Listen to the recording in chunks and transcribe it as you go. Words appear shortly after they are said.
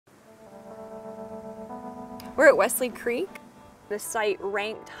We're at Wesley Creek. The site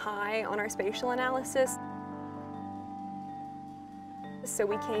ranked high on our spatial analysis. So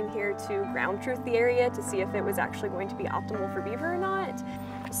we came here to ground truth the area to see if it was actually going to be optimal for beaver or not.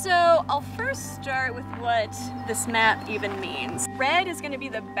 So I'll first start with what this map even means. Red is going to be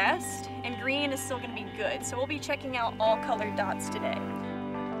the best and green is still going to be good. So we'll be checking out all colored dots today.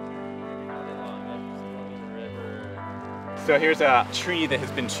 So here's a tree that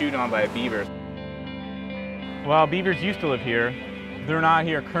has been chewed on by a beaver. While beavers used to live here, they're not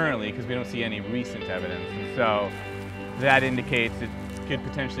here currently because we don't see any recent evidence. And so that indicates it could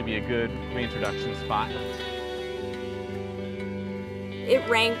potentially be a good reintroduction spot. It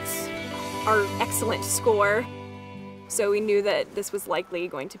ranked our excellent score, so we knew that this was likely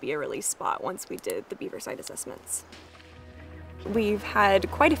going to be a release spot once we did the beaver site assessments. We've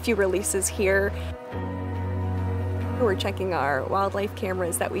had quite a few releases here. We're checking our wildlife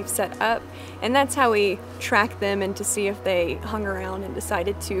cameras that we've set up, and that's how we track them and to see if they hung around and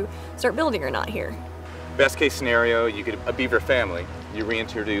decided to start building or not here. Best case scenario, you get a beaver family, you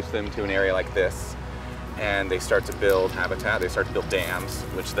reintroduce them to an area like this, and they start to build habitat, they start to build dams,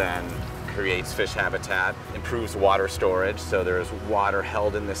 which then creates fish habitat, improves water storage, so there's water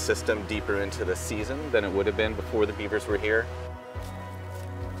held in this system deeper into the season than it would have been before the beavers were here.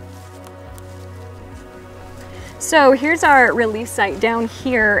 So here's our release site down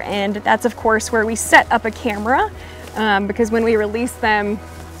here, and that's of course where we set up a camera because when we release them,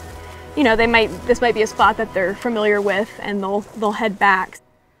 you know, this might be a spot that they're familiar with and they'll head back.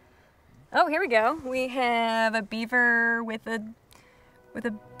 Oh, here we go. We have a beaver with a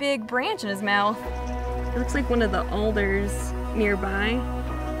big branch in his mouth. It looks like one of the alders nearby.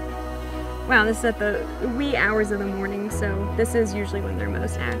 Wow, this is at the wee hours of the morning, so this is usually when they're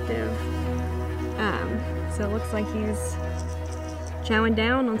most active. So it looks like he's chowing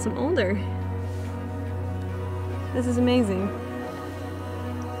down on some alder. This is amazing.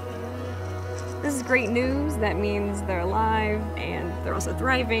 This is great news. That means they're alive and they're also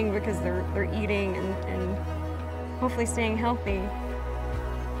thriving because they're eating and hopefully staying healthy.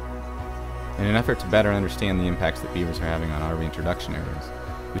 In an effort to better understand the impacts that beavers are having on our reintroduction areas,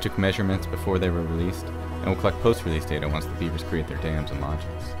 we took measurements before they were released and will collect post-release data once the beavers create their dams and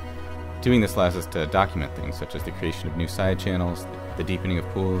lodges. Doing this allows us to document things such as the creation of new side channels, the deepening of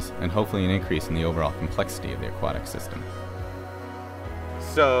pools, and hopefully an increase in the overall complexity of the aquatic system.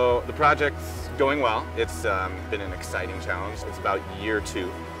 So the project's going well. It's been an exciting challenge. It's about year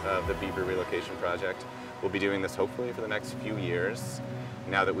 2 of the beaver relocation project. We'll be doing this hopefully for the next few years.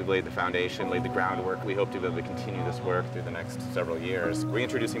 Now that we've laid the foundation, laid the groundwork, we hope to be able to continue this work through the next several years.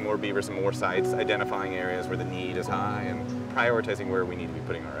 Reintroducing more beavers and more sites, identifying areas where the need is high, and prioritizing where we need to be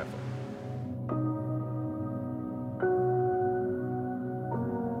putting our effort.